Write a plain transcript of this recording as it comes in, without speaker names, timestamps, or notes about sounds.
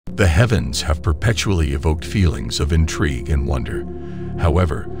The heavens have perpetually evoked feelings of intrigue and wonder.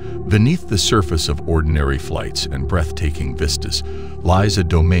 However, beneath the surface of ordinary flights and breathtaking vistas lies a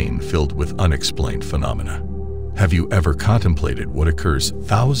domain filled with unexplained phenomena. Have you ever contemplated what occurs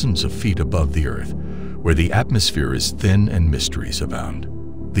thousands of feet above the Earth, where the atmosphere is thin and mysteries abound?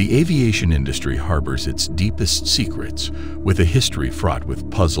 The aviation industry harbors its deepest secrets, with a history fraught with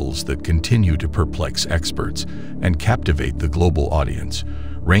puzzles that continue to perplex experts and captivate the global audience,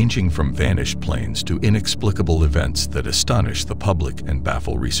 ranging from vanished planes to inexplicable events that astonish the public and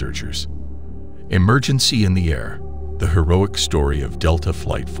baffle researchers. Emergency in the Air: The Heroic Story of Delta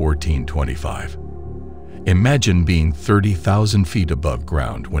Flight 1425. Imagine being 30,000 feet above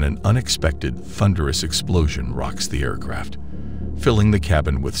ground when an unexpected, thunderous explosion rocks the aircraft, filling the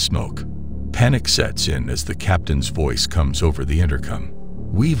cabin with smoke. Panic sets in as the captain's voice comes over the intercom.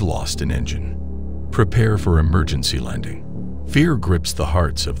 "We've lost an engine. Prepare for emergency landing." Fear grips the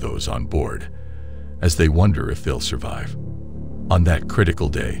hearts of those on board as they wonder if they'll survive. On that critical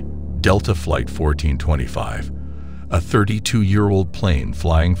day, Delta Flight 1425, a 32-year-old plane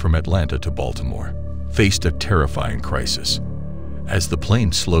flying from Atlanta to Baltimore, faced a terrifying crisis. As the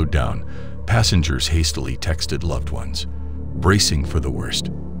plane slowed down, passengers hastily texted loved ones, bracing for the worst.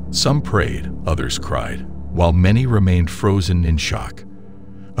 Some prayed, others cried, while many remained frozen in shock.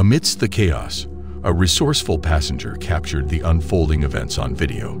 Amidst the chaos, a resourceful passenger captured the unfolding events on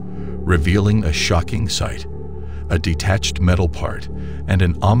video, revealing a shocking sight: a detached metal part and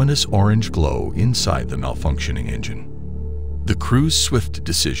an ominous orange glow inside the malfunctioning engine. The crew's swift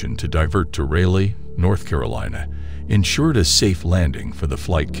decision to divert to Raleigh, North Carolina, ensured a safe landing for the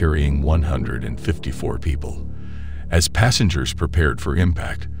flight carrying 154 people. As passengers prepared for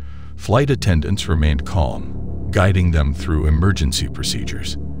impact, flight attendants remained calm, guiding them through emergency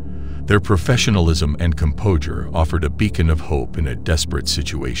procedures. Their professionalism and composure offered a beacon of hope in a desperate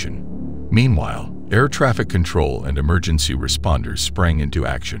situation. Meanwhile, air traffic control and emergency responders sprang into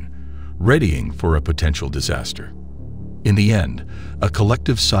action, readying for a potential disaster. In the end, a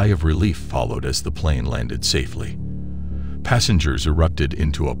collective sigh of relief followed as the plane landed safely. Passengers erupted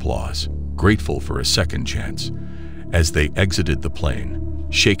into applause, grateful for a second chance. As they exited the plane,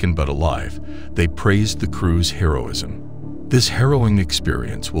 shaken but alive, they praised the crew's heroism. This harrowing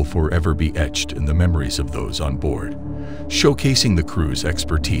experience will forever be etched in the memories of those on board, showcasing the crew's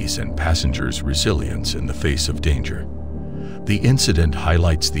expertise and passengers' resilience in the face of danger. The incident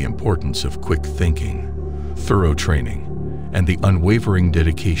highlights the importance of quick thinking, thorough training, and the unwavering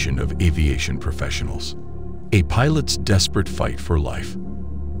dedication of aviation professionals. A pilot's desperate fight for life.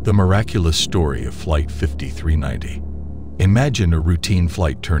 The miraculous story of Flight 5390. Imagine a routine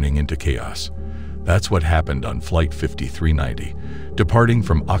flight turning into chaos. That's what happened on Flight 5390, departing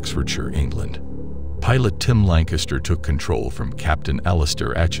from Oxfordshire, England. Pilot Tim Lancaster took control from Captain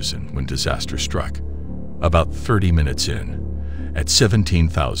Alistair Atchison when disaster struck. About 30 minutes in, at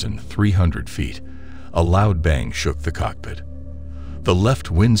 17,300 feet, a loud bang shook the cockpit. The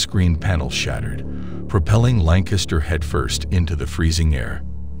left windscreen panel shattered, propelling Lancaster headfirst into the freezing air.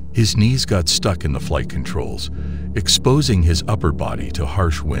 His knees got stuck in the flight controls, exposing his upper body to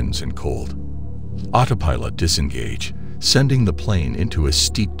harsh winds and cold. Autopilot disengaged, sending the plane into a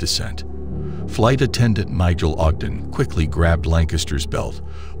steep descent. Flight attendant Nigel Ogden quickly grabbed Lancaster's belt,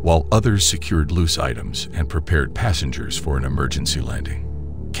 while others secured loose items and prepared passengers for an emergency landing.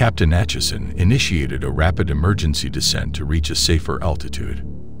 Captain Atchison initiated a rapid emergency descent to reach a safer altitude.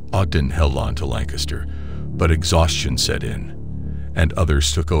 Ogden held on to Lancaster, but exhaustion set in, and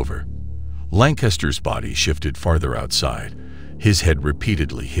others took over. Lancaster's body shifted farther outside, his head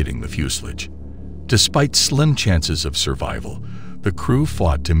repeatedly hitting the fuselage. Despite slim chances of survival, the crew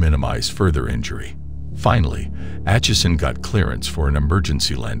fought to minimize further injury. Finally, Atchison got clearance for an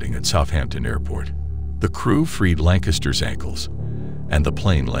emergency landing at Southampton Airport. The crew freed Lancaster's ankles, and the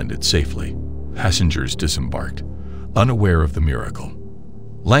plane landed safely. Passengers disembarked, unaware of the miracle.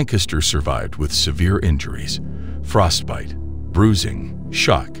 Lancaster survived with severe injuries: frostbite, bruising,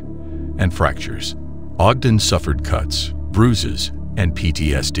 shock, and fractures. Ogden suffered cuts, bruises, and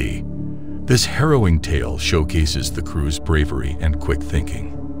PTSD. This harrowing tale showcases the crew's bravery and quick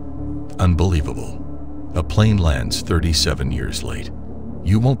thinking. Unbelievable. A plane lands 37 years late.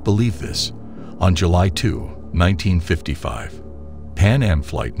 You won't believe this. On July 2, 1955, Pan Am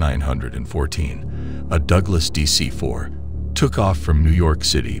Flight 914, a Douglas DC-4, took off from New York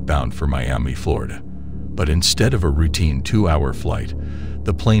City bound for Miami, Florida. But instead of a routine 2-hour flight,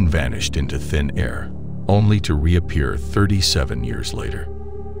 the plane vanished into thin air, only to reappear 37 years later.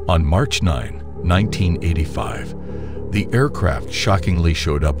 On March 9, 1985, the aircraft shockingly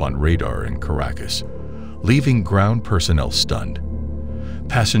showed up on radar in Caracas, leaving ground personnel stunned.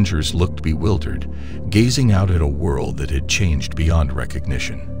 Passengers looked bewildered, gazing out at a world that had changed beyond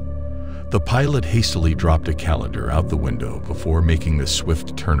recognition. The pilot hastily dropped a calendar out the window before making the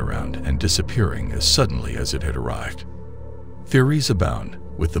swift turnaround and disappearing as suddenly as it had arrived. Theories abound,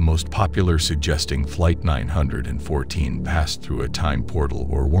 with the most popular suggesting Flight 914 passed through a time portal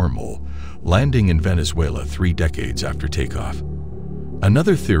or wormhole, landing in Venezuela 3 decades after takeoff.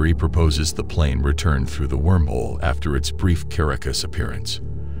 Another theory proposes the plane returned through the wormhole after its brief Caracas appearance.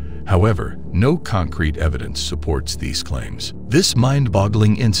 However, no concrete evidence supports these claims. This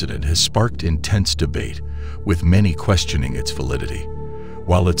mind-boggling incident has sparked intense debate, with many questioning its validity.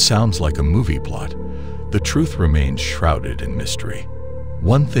 While it sounds like a movie plot, the truth remains shrouded in mystery.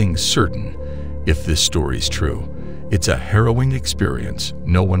 One thing's certain, if this story's true, it's a harrowing experience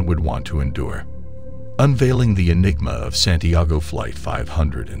no one would want to endure. Unveiling the enigma of Santiago Flight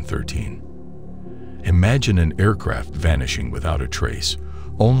 513. Imagine an aircraft vanishing without a trace,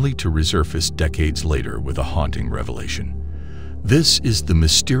 only to resurface decades later with a haunting revelation. This is the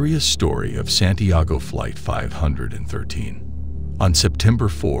mysterious story of Santiago Flight 513. On September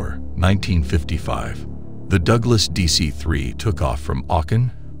 4, 1955, the Douglas DC-3 took off from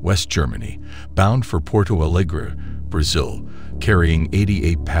Aachen, West Germany, bound for Porto Alegre, Brazil, carrying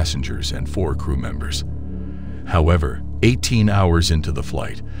 88 passengers and 4 crew members. However, 18 hours into the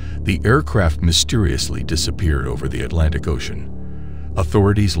flight, the aircraft mysteriously disappeared over the Atlantic Ocean.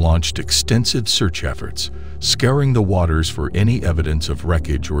 Authorities launched extensive search efforts, scouring the waters for any evidence of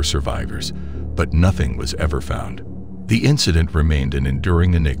wreckage or survivors, but nothing was ever found. The incident remained an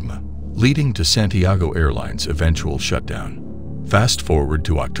enduring enigma, leading to Santiago Airlines' eventual shutdown. Fast forward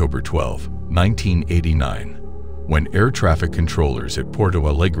to October 12, 1989, when air traffic controllers at Porto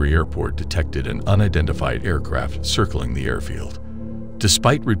Alegre Airport detected an unidentified aircraft circling the airfield.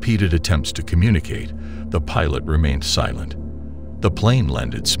 Despite repeated attempts to communicate, the pilot remained silent. The plane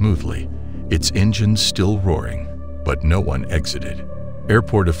landed smoothly, its engines still roaring, but no one exited.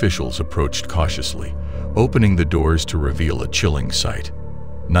 Airport officials approached cautiously, opening the doors to reveal a chilling sight.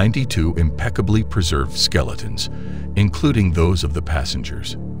 92 impeccably preserved skeletons, including those of the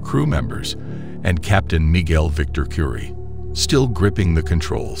passengers, crew members, and Captain Miguel Victor Curie, still gripping the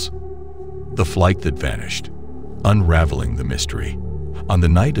controls. The flight that vanished, unraveling the mystery. On the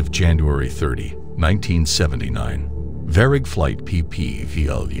night of January 30, 1979, Varig Flight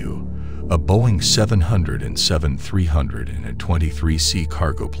PPVLU, a Boeing 707-323C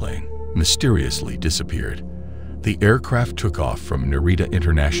cargo plane, mysteriously disappeared. The aircraft took off from Narita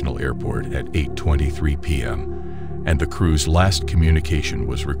International Airport at 8:23 p.m., and the crew's last communication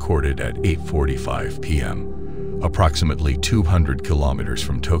was recorded at 8:45 p.m., approximately 200 kilometers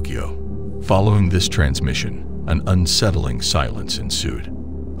from Tokyo. Following this transmission, an unsettling silence ensued.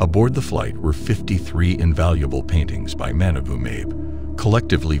 Aboard the flight were 53 invaluable paintings by Manabu Mabe,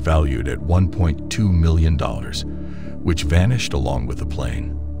 collectively valued at $1.2 million, which vanished along with the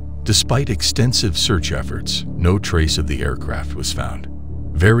plane. Despite extensive search efforts, no trace of the aircraft was found.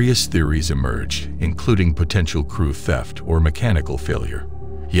 Various theories emerged, including potential crew theft or mechanical failure,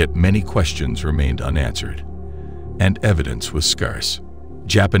 yet many questions remained unanswered, and evidence was scarce.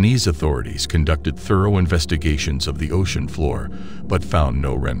 Japanese authorities conducted thorough investigations of the ocean floor, but found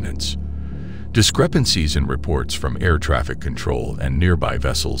no remnants. Discrepancies in reports from air traffic control and nearby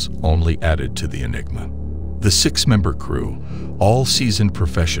vessels only added to the enigma. The 6-member crew, all seasoned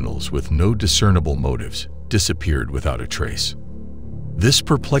professionals with no discernible motives, disappeared without a trace. This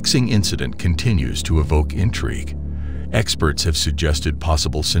perplexing incident continues to evoke intrigue. Experts have suggested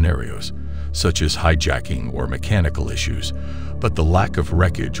possible scenarios, such as hijacking or mechanical issues, but the lack of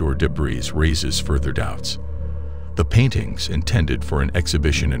wreckage or debris raises further doubts. The paintings, intended for an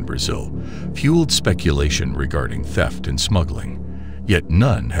exhibition in Brazil, fueled speculation regarding theft and smuggling, yet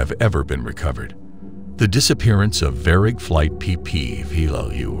none have ever been recovered. The disappearance of Varig Flight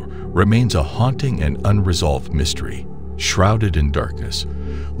PPVLU remains a haunting and unresolved mystery, shrouded in darkness,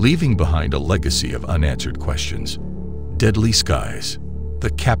 leaving behind a legacy of unanswered questions. Deadly skies, the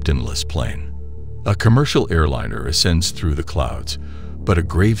captainless plane. A commercial airliner ascends through the clouds, but a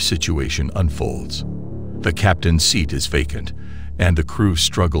grave situation unfolds. The captain's seat is vacant, and the crew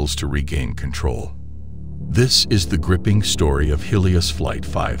struggles to regain control. This is the gripping story of Helios Flight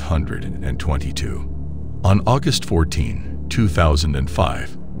 522. On August 14,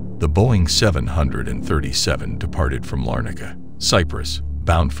 2005, the Boeing 737 departed from Larnaca, Cyprus,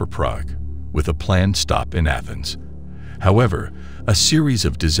 bound for Prague, with a planned stop in Athens. However, a series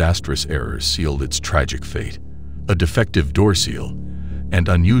of disastrous errors sealed its tragic fate. A defective door seal and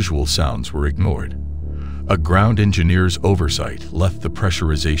unusual sounds were ignored. A ground engineer's oversight left the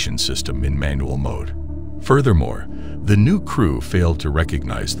pressurization system in manual mode. Furthermore, The new crew failed to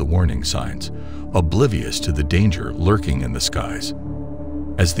recognize the warning signs, oblivious to the danger lurking in the skies.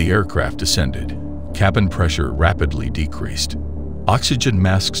 As the aircraft descended, cabin pressure rapidly decreased. Oxygen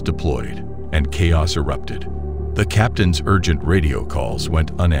masks deployed, and chaos erupted. The captain's urgent radio calls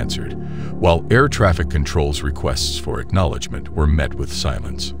went unanswered, while air traffic control's requests for acknowledgement were met with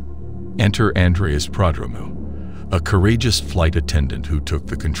silence. Enter Andreas Prodromou, a courageous flight attendant who took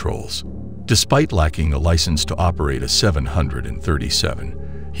the controls. Despite lacking a license to operate a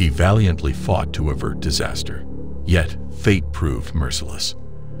 737, he valiantly fought to avert disaster. Yet, fate proved merciless.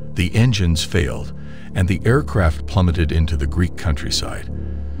 The engines failed, and the aircraft plummeted into the Greek countryside,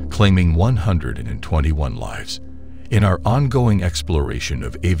 claiming 121 lives. In our ongoing exploration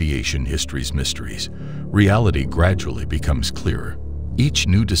of aviation history's mysteries, reality gradually becomes clearer. Each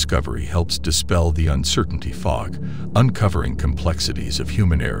new discovery helps dispel the uncertainty fog, uncovering complexities of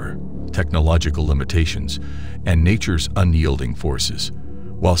human error, technological limitations, and nature's unyielding forces.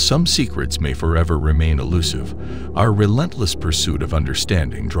 While some secrets may forever remain elusive, our relentless pursuit of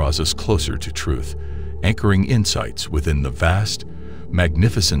understanding draws us closer to truth, anchoring insights within the vast,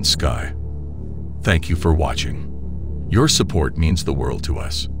 magnificent sky. Thank you for watching. Your support means the world to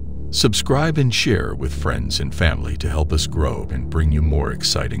us. Subscribe and share with friends and family to help us grow and bring you more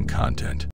exciting content.